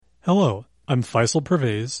Hello, I'm Faisal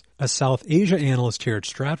Pervez, a South Asia analyst here at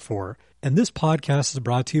Stratfor, and this podcast is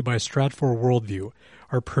brought to you by Stratfor Worldview,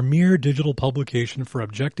 our premier digital publication for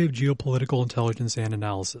objective geopolitical intelligence and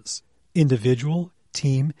analysis. Individual,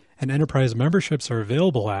 team, and enterprise memberships are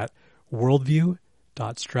available at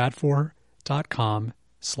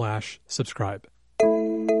worldview.stratfor.com/subscribe.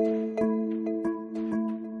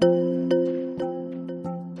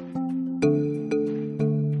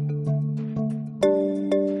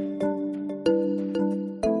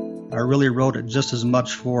 I really wrote it just as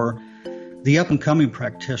much for the up-and-coming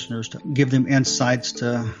practitioners to give them insights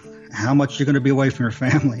to how much you're going to be away from your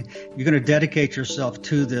family. You're going to dedicate yourself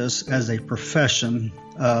to this as a profession.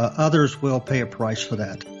 Others will pay a price for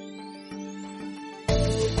that.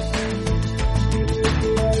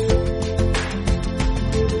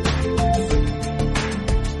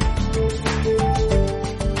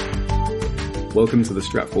 Welcome to the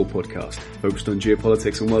Stratfor podcast, focused on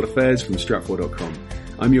geopolitics and world affairs from Stratfor.com.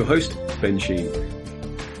 I'm your host, Ben Sheen.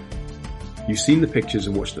 You've seen the pictures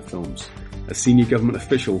and watched the films. A senior government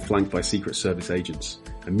official flanked by Secret Service agents.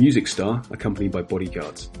 A music star accompanied by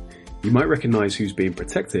bodyguards. You might recognize who's being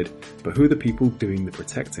protected, but who are the people doing the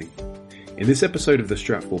protecting? In this episode of the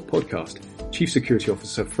Stratfor podcast, Chief Security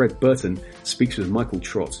Officer Fred Burton speaks with Michael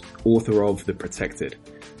Trott, author of The Protected.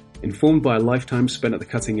 Informed by a lifetime spent at the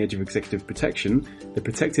cutting edge of executive protection, The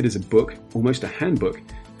Protected is a book, almost a handbook,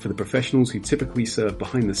 for the professionals who typically serve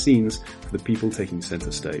behind the scenes for the people taking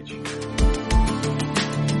center stage.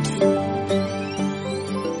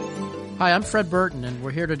 Hi, I'm Fred Burton, and we're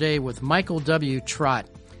here today with Michael W. Trott.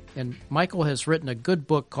 And Michael has written a good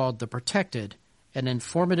book called The Protected, an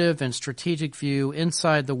informative and strategic view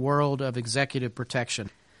inside the world of executive protection.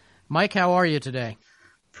 Mike, how are you today?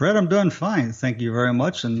 Fred, I'm doing fine. Thank you very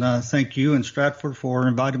much. And thank you and Stratfor for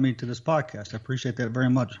inviting me to this podcast. I appreciate that very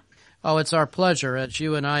much. Oh, it's our pleasure. As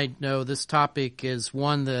you and I know, this topic is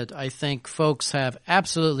one that I think folks have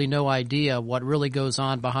absolutely no idea what really goes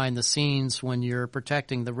on behind the scenes when you're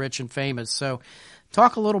protecting the rich and famous. So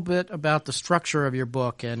talk a little bit about the structure of your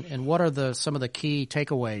book and what are some of the key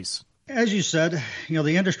takeaways. As you said,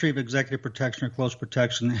 the industry of executive protection or close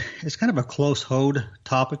protection is kind of a close-hold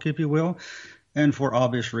topic, if you will. And for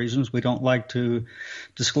obvious reasons, we don't like to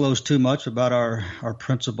disclose too much about our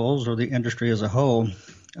principles or the industry as a whole.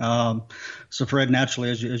 So Fred, naturally,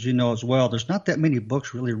 as you know as well, there's not that many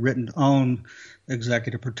books really written on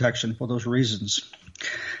executive protection for those reasons.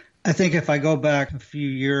 I think if I go back a few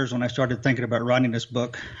years when I started thinking about writing this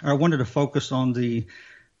book, I wanted to focus on the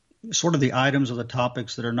sort of the items or the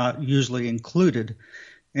topics that are not usually included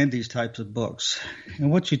in these types of books.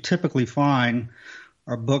 And what you typically find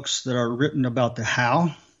are books that are written about the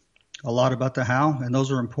how, a lot about the how, and those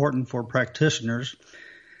are important for practitioners.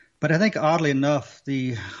 But I think oddly enough,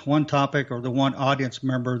 the one topic or the one audience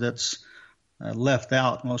member that's left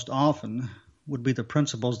out most often would be the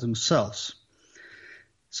principles themselves.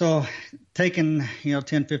 So taking,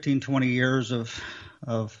 10, 15, 20 years of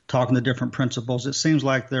talking to different principles, it seems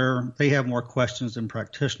like they have more questions than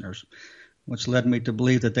practitioners, which led me to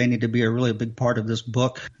believe that they need to be a really big part of this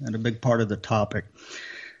book and a big part of the topic.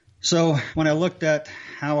 So when I looked at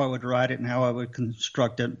how I would write it and how I would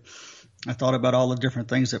construct it, I thought about all the different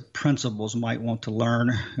things that principals might want to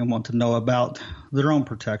learn and want to know about their own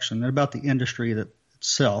protection and about the industry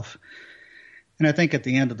itself. And I think at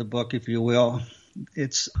the end of the book, if you will,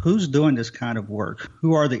 it's who's doing this kind of work?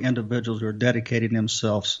 Who are the individuals who are dedicating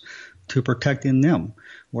themselves to protecting them?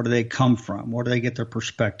 Where do they come from? Where do they get their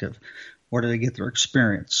perspective? Where do they get their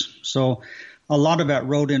experience? So a lot of that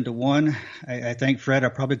rolled into one. I think, Fred, I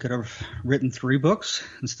probably could have written 3 books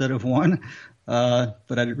instead of one, but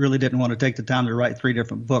I really didn't want to take the time to write 3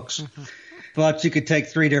 different books. Mm-hmm. But you could take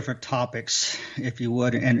 3 different topics, if you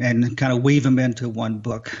would, and kind of weave them into one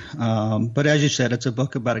book. But as you said, it's a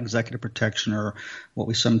book about executive protection, or what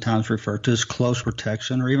we sometimes refer to as close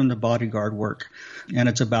protection, or even the bodyguard work. And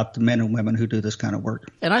it's about the men and women who do this kind of work.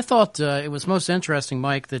 And I thought it was most interesting,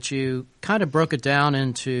 Mike, that you kind of broke it down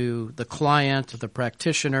into the client, the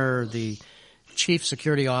practitioner, the chief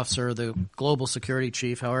security officer, the global security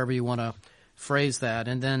chief, however you want to phrase that,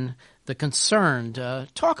 and then the concerned.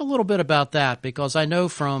 Talk a little bit about that, because I know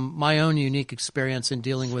from my own unique experience in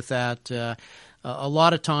dealing with that, a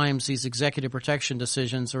lot of times these executive protection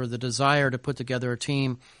decisions or the desire to put together a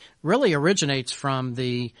team really originates from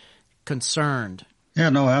the concerned. Yeah,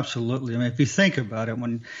 no, absolutely. I mean, if you think about it,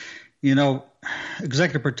 when,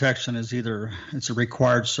 executive protection is either it's a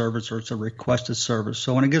required service or it's a requested service.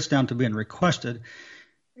 So when it gets down to being requested,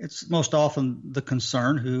 it's most often the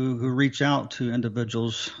concerned who reach out to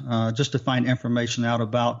individuals just to find information out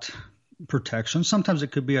about protection. Sometimes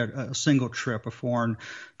it could be a single trip, a foreign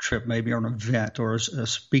trip, maybe, or an event or a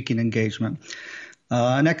speaking engagement.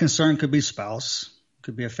 And that concern could be spouse,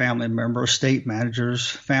 could be a family member, state managers,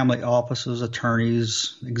 family offices,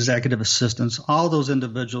 attorneys, executive assistants, all those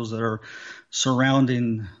individuals that are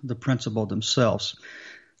surrounding the principal themselves.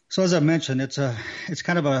 So as I mentioned, it's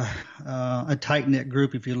kind of a tight-knit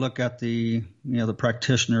group. If you look at the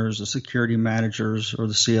practitioners, the security managers, or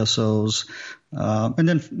the CSOs, and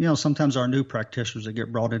then sometimes our new practitioners that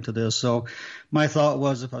get brought into this. So my thought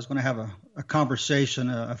was, if I was going to have a conversation,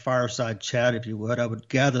 a fireside chat, if you would, I would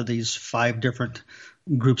gather these 5 different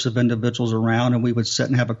groups of individuals around, and we would sit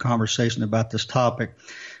and have a conversation about this topic.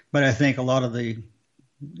 But I think a lot of the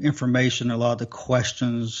information, a lot of the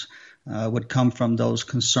questions would come from those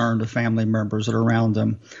concerned family members that are around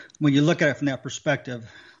them. When you look at it from that perspective,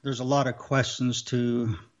 there's a lot of questions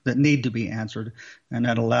that need to be answered, and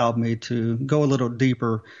that allowed me to go a little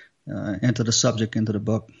deeper into the subject, into the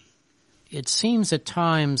book. It seems at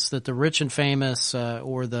times that the rich and famous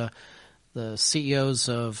or the CEOs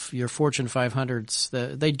of your Fortune 500s,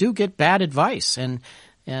 they do get bad advice.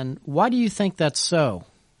 And why do you think that's so?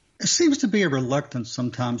 It seems to be a reluctance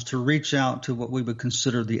sometimes to reach out to what we would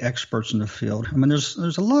consider the experts in the field. I mean, there's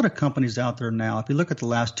a lot of companies out there now. If you look at the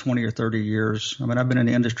last 20 or 30 years, I mean, I've been in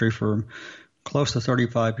the industry for close to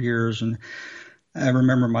 35 years, and I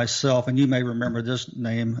remember myself, and you may remember this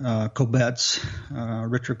name, Kobetz,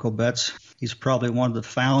 Richard Kobetz. He's probably one of the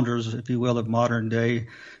founders, if you will, of modern day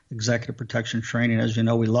executive protection training. As you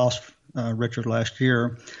know, we lost Richard last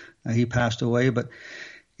year. He passed away, but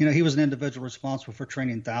he was an individual responsible for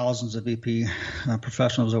training thousands of VP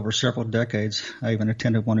professionals over several decades. I even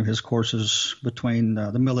attended one of his courses between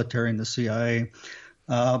the military and the CIA.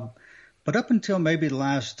 But up until maybe the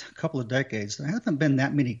last couple of decades, there haven't been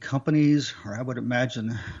that many companies, or I would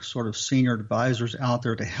imagine sort of senior advisors out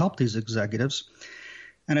there to help these executives.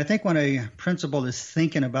 And I think when a principal is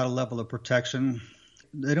thinking about a level of protection,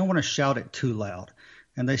 they don't want to shout it too loud.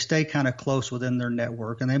 And they stay kind of close within their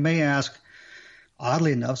network. And they may ask,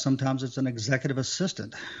 oddly enough, sometimes it's an executive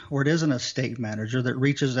assistant, or it is an estate manager that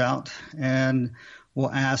reaches out and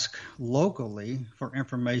will ask locally for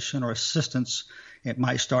information or assistance. It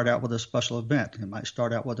might start out with a special event. It might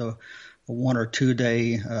start out with a 1 or 2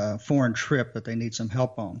 day foreign trip that they need some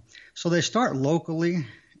help on. So they start locally,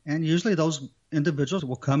 and usually those individuals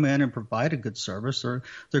will come in and provide a good service.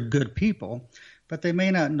 They're good people, but they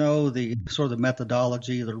may not know the sort of the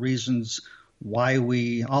methodology, the reasons why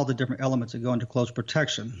all the different elements that go into close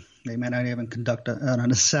protection. They may not even conduct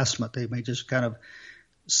an assessment. They may just kind of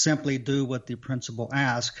simply do what the principal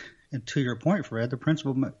asks. And to your point, Fred, the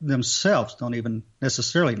principal themselves don't even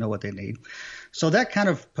necessarily know what they need. So that kind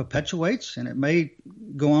of perpetuates, and it may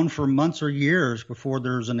go on for months or years before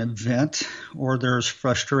there's an event or there's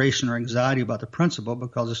frustration or anxiety about the principal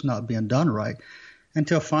because it's not being done right,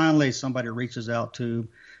 until finally somebody reaches out to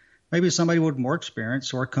maybe somebody with more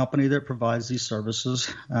experience, or a company that provides these services,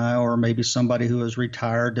 or maybe somebody who is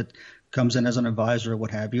retired that comes in as an advisor or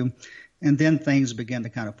what have you. And then things begin to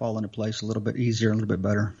kind of fall into place a little bit easier, a little bit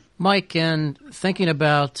better. Mike, in thinking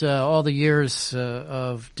about all the years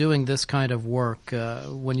of doing this kind of work,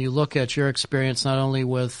 when you look at your experience not only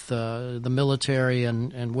with the military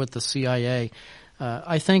and with the CIA,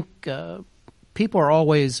 I think people are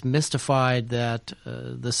always mystified that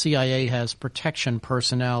the CIA has protection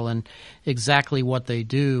personnel and exactly what they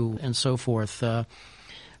do and so forth.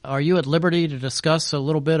 Are you at liberty to discuss a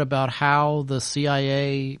little bit about how the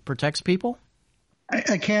CIA protects people?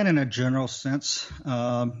 I can in a general sense.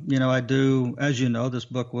 I do. As you know, this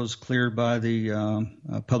book was cleared by the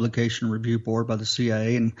Publication Review Board by the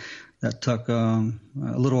CIA, and that took a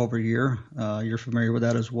little over a year. You're familiar with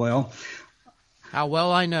that as well. How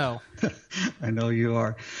well I know. I know you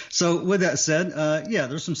are. So with that said,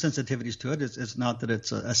 there's some sensitivities to it. It's not that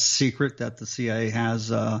it's a secret that the CIA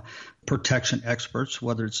has protection experts,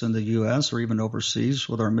 whether it's in the U.S. or even overseas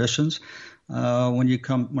with our missions. When it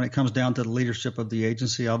comes down to the leadership of the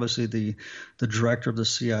agency, obviously the director of the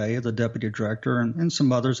CIA, the deputy director, and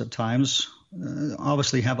some others at times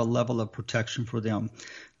obviously have a level of protection for them.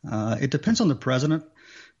 It depends on the president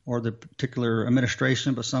or the particular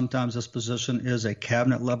administration, but sometimes this position is a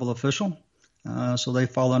cabinet level official. So they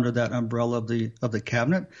fall under that umbrella of the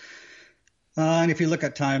cabinet. And if you look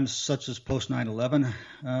at times such as post 9/11,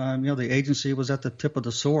 the agency was at the tip of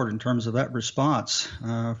the sword in terms of that response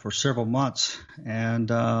for several months. And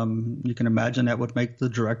you can imagine that would make the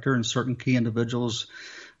director and certain key individuals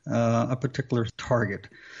a particular target.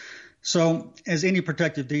 So as any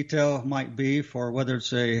protective detail might be for whether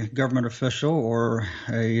it's a government official or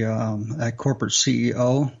a corporate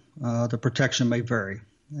CEO, the protection may vary.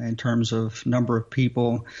 in terms of number of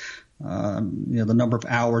people, the number of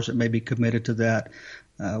hours that may be committed to that,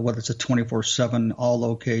 whether it's a 24/7, all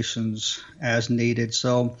locations as needed.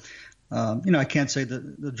 So, I can't say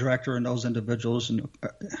that the director and those individuals, and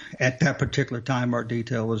at that particular time, our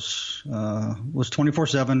detail was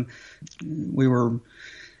 24/7. We were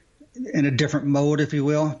in a different mode, if you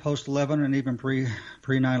will, post 11 and even pre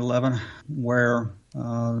 9/11, where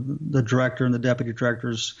the director and the deputy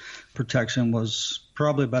director's protection was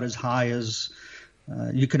probably about as high as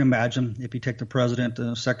you can imagine. If you take the president,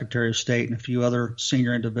 the secretary of state, and a few other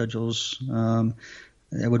senior individuals,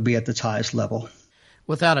 it would be at its highest level.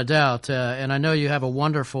 Without a doubt. And I know you have a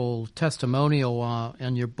wonderful testimonial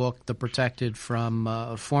in your book, The Protected,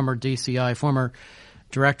 from former DCI, former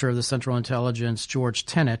Director of the Central Intelligence, George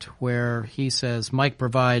Tenet, where he says, Mike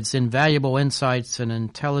provides invaluable insights and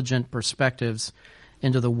intelligent perspectives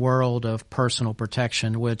into the world of personal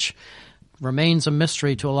protection, which remains a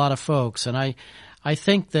mystery to a lot of folks. And I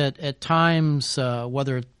think that at times,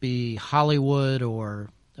 whether it be Hollywood or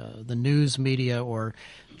the news media or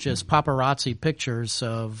just paparazzi pictures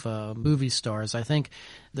of movie stars, I think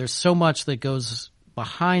there's so much that goes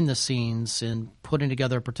behind the scenes in putting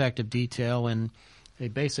together a protective detail and a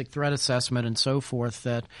basic threat assessment and so forth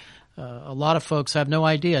that a lot of folks have no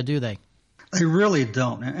idea, do they? They really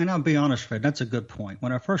don't. And I'll be honest, Fred, that's a good point.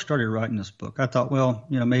 When I first started writing this book, I thought, well,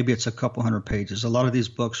 maybe it's a couple hundred pages. A lot of these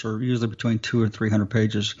books are usually between 200 and 300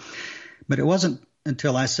 pages. But it wasn't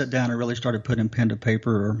until I sat down and really started putting pen to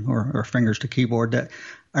paper or fingers to keyboard that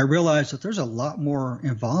I realized that there's a lot more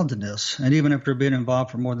involved in this. And even after being involved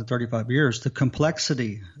for more than 35 years, the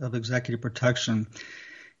complexity of executive protection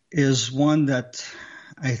is one that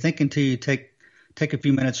I think until you take a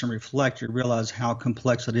few minutes and reflect, you realize how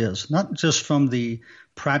complex it is, not just from the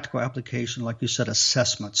practical application, like you said,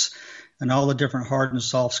 assessments and all the different hard and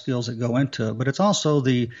soft skills that go into it, but it's also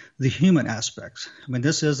the human aspects. I mean,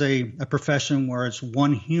 this is a profession where it's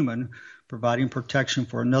one human providing protection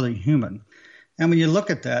for another human. And when you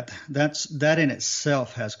look at that in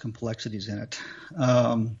itself has complexities in it.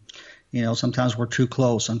 Sometimes we're too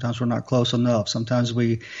close. Sometimes we're not close enough. Sometimes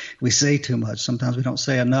we say too much. Sometimes we don't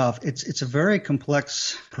say enough. It's a very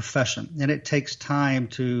complex profession, and it takes time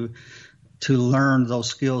to learn those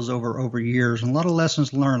skills over years, and a lot of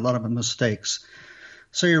lessons learned, a lot of mistakes.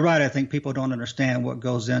 So you're right. I think people don't understand what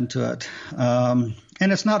goes into it.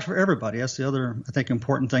 And it's not for everybody. That's the other, I think,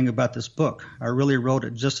 important thing about this book. I really wrote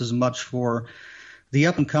it just as much for the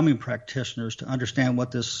up-and-coming practitioners to understand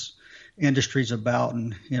what this industry is about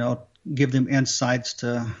and, give them insights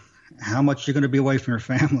to how much you're going to be away from your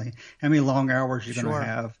family, how many long hours you're going to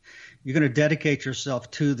have. You're going to dedicate yourself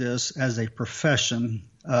to this as a profession.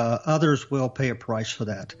 Others will pay a price for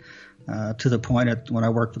that. To the point when I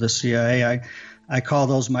worked for the CIA, I call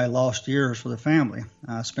those my lost years for the family.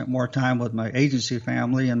 I spent more time with my agency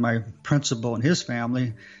family and my principal and his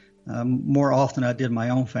family more often than I did my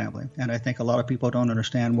own family. And I think a lot of people don't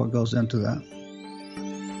understand what goes into that.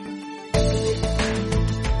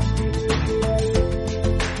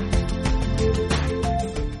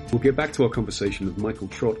 We'll get back to our conversation with Michael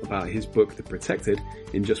Trott about his book, The Protected,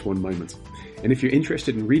 in just one moment. And if you're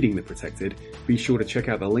interested in reading The Protected, be sure to check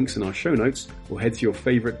out the links in our show notes or head to your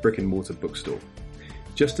favorite brick and mortar bookstore.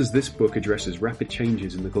 Just as this book addresses rapid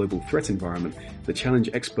changes in the global threat environment that challenge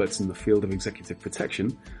experts in the field of executive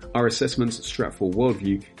protection, our assessments at Stratfor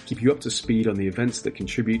Worldview keep you up to speed on the events that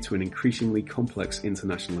contribute to an increasingly complex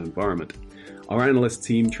international environment. Our analyst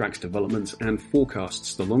team tracks developments and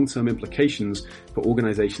forecasts the long-term implications for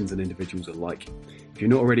organizations and individuals alike. If you're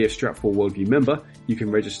not already a Stratfor Worldview member, you can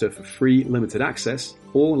register for free limited access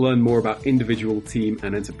or learn more about individual, team,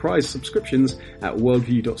 and enterprise subscriptions at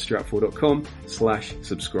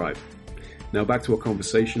worldview.stratfor.com/subscribe. Now back to our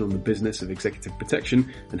conversation on the business of executive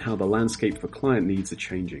protection and how the landscape for client needs are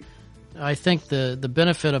changing. I think the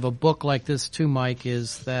benefit of a book like this too, Mike,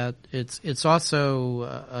 is that it's also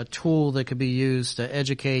a tool that could be used to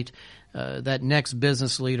educate that next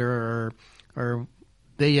business leader or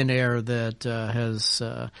billionaire that has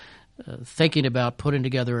thinking about putting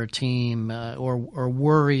together a team or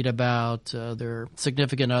worried about their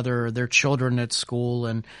significant other, their children at school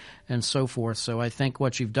and so forth. So I think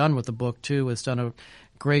what you've done with the book too is done a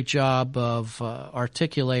great job of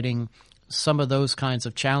articulating some of those kinds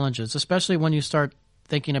of challenges, especially when you start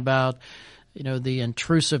thinking about, the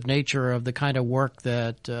intrusive nature of the kind of work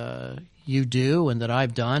that you do and that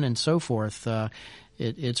I've done and so forth.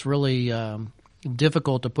 It's really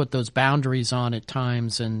difficult to put those boundaries on at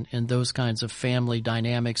times and those kinds of family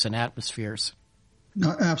dynamics and atmospheres.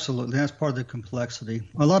 No, absolutely. That's part of the complexity.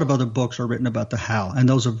 A lot of other books are written about the how, and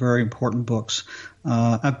those are very important books.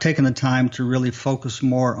 I've taken the time to really focus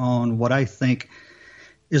more on what I think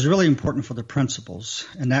is really important for the principles,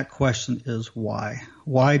 and that question is why.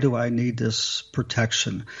 Why do I need this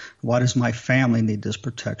protection? Why does my family need this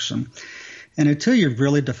protection? And until you've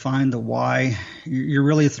really defined the why, you're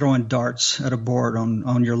really throwing darts at a board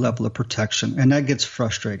on your level of protection, and that gets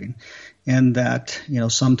frustrating. And that,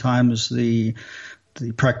 sometimes the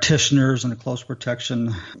practitioners and the close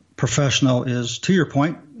protection professional is, to your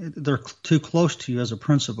point, they're too close to you as a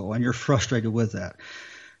principal, and you're frustrated with that.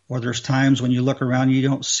 Or there's times when you look around, you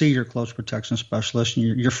don't see your close protection specialist,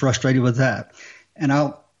 and you're frustrated with that. And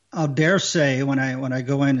I'll dare say when I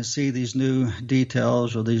go in and see these new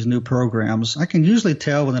details or these new programs, I can usually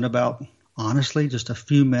tell within about, honestly, just a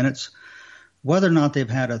few minutes whether or not they've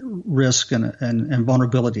had a risk and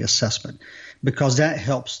vulnerability assessment, because that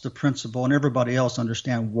helps the principal and everybody else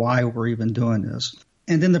understand why we're even doing this.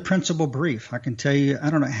 And then the principal brief. I can tell you, I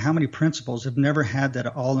don't know how many principals have never had that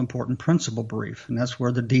all-important principal brief. And that's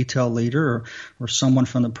where the detail leader or someone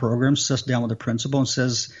from the program sits down with the principal and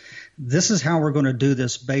says, this is how we're going to do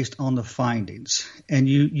this based on the findings. And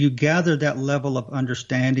you gather that level of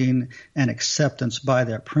understanding and acceptance by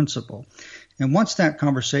that principal. And once that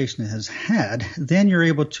conversation is had, then you're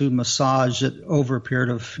able to massage it over a period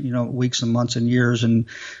of, weeks and months and years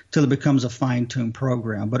until it becomes a fine-tuned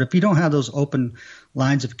program. But if you don't have those open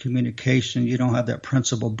lines of communication, you don't have that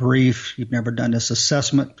principal brief, you've never done this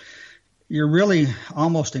assessment, you're really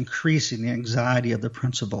almost increasing the anxiety of the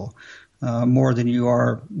principal more than you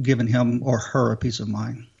are giving him or her a peace of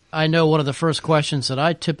mind. I know one of the first questions that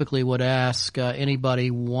I typically would ask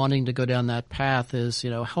anybody wanting to go down that path is,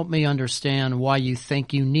 help me understand why you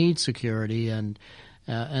think you need security, and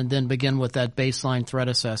then begin with that baseline threat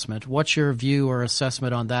assessment. What's your view or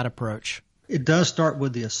assessment on that approach? It does start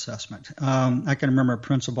with the assessment. I can remember a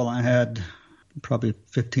principal I had probably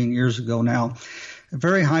 15 years ago now, a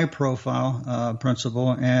very high-profile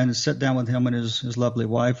principal, and sit down with him and his lovely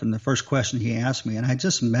wife, and the first question he asked me, and I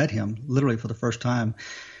just met him literally for the first time,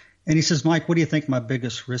 and he says, Mike, what do you think my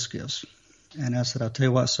biggest risk is? And I said, I'll tell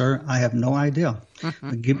you what, sir, I have no idea.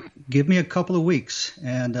 Give me a couple of weeks,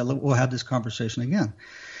 and we'll have this conversation again.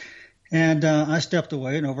 And I stepped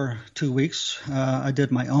away, and over 2 weeks, I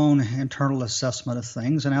did my own internal assessment of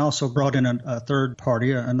things, and I also brought in a third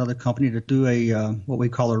party, another company, to do what we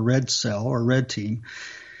call a red cell or red team.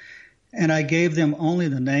 And I gave them only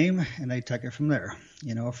the name, and they took it from there.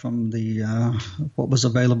 From the what was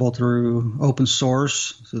available through open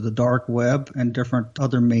source, through the dark web, and different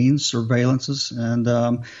other means, surveillances.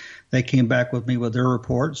 And they came back with me with their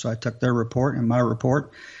report, so I took their report and my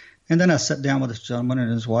report. And then I sat down with this gentleman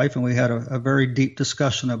and his wife, and we had a very deep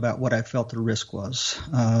discussion about what I felt the risk was,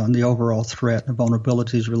 and the overall threat and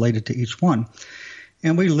vulnerabilities related to each one.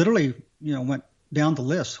 And we literally, went down the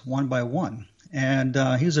list one by one. And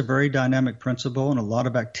he's a very dynamic principal and a lot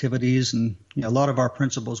of activities. And a lot of our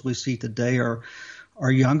principals we see today are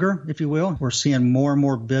younger, if you will. We're seeing more and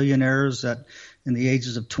more billionaires in the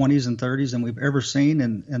ages of 20s and 30s than we've ever seen,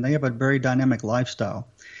 and they have a very dynamic lifestyle.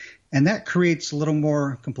 And that creates a little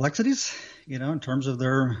more complexities, in terms of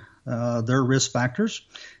their risk factors.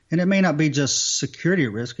 And it may not be just security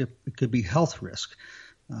risk; it could be health risk.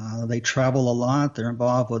 They travel a lot. They're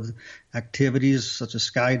involved with activities such as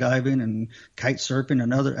skydiving and kite surfing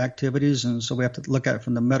and other activities. And so we have to look at it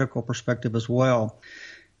from the medical perspective as well.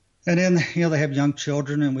 And then, they have young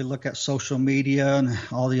children, and we look at social media and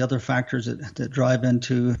all the other factors that drive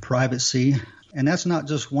into privacy. And that's not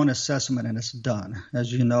just one assessment and it's done. As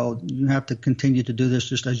you know, you have to continue to do this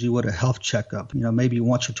just as you would a health checkup, maybe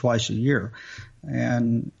once or twice a year.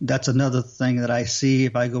 And that's another thing that I see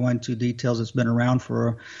if I go into details that's been around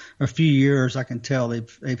for a few years. I can tell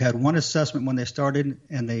they've had one assessment when they started,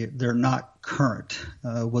 and they're not current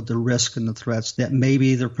with the risk and the threats that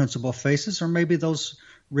maybe their principal faces, or maybe those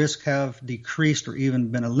risks have decreased or even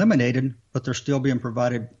been eliminated, but they're still being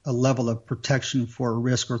provided a level of protection for a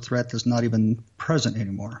risk or threat that's not even present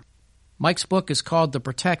anymore. Mike's book is called The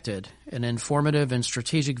Protected, an informative and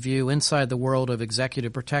strategic view inside the world of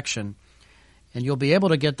executive protection. And you'll be able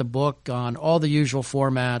to get the book on all the usual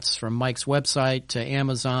formats, from Mike's website to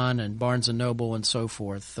Amazon and Barnes & Noble and so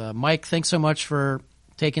forth. Mike, thanks so much for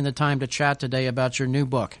taking the time to chat today about your new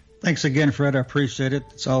book. Thanks again, Fred. I appreciate it.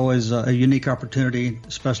 It's always a unique opportunity,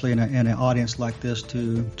 especially in an audience like this,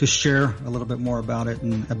 to share a little bit more about it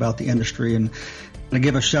and about the industry, and to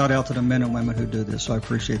give a shout out to the men and women who do this. So I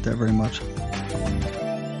appreciate that very much.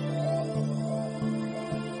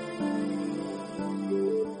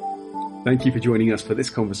 Thank you for joining us for this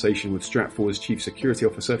conversation with Stratfor's Chief Security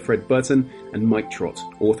Officer Fred Burton and Mike Trott,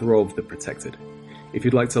 author of The Protected. If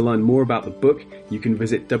you'd like to learn more about the book, you can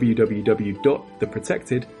visit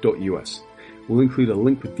www.theprotected.us. We'll include a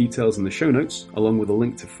link with details in the show notes, along with a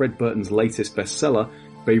link to Fred Burton's latest bestseller,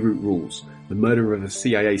 Beirut Rules, The Murder of a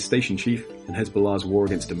CIA Station Chief and Hezbollah's War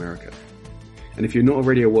Against America. And if you're not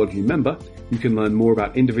already a Worldview member, you can learn more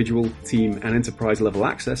about individual, team, and enterprise level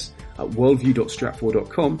access at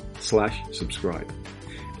worldview.stratfor.com/subscribe.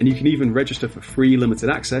 And you can even register for free limited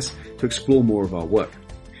access to explore more of our work.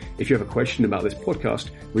 If you have a question about this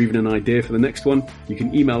podcast or even an idea for the next one, you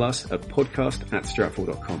can email us at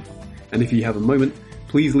podcast@stratfor.com. And if you have a moment,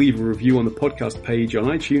 please leave a review on the podcast page on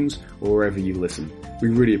iTunes or wherever you listen. We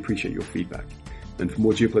really appreciate your feedback. And for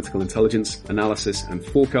more geopolitical intelligence, analysis, and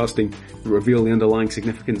forecasting that reveal the underlying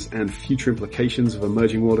significance and future implications of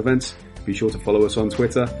emerging world events, be sure to follow us on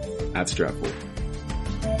Twitter @Stratfor.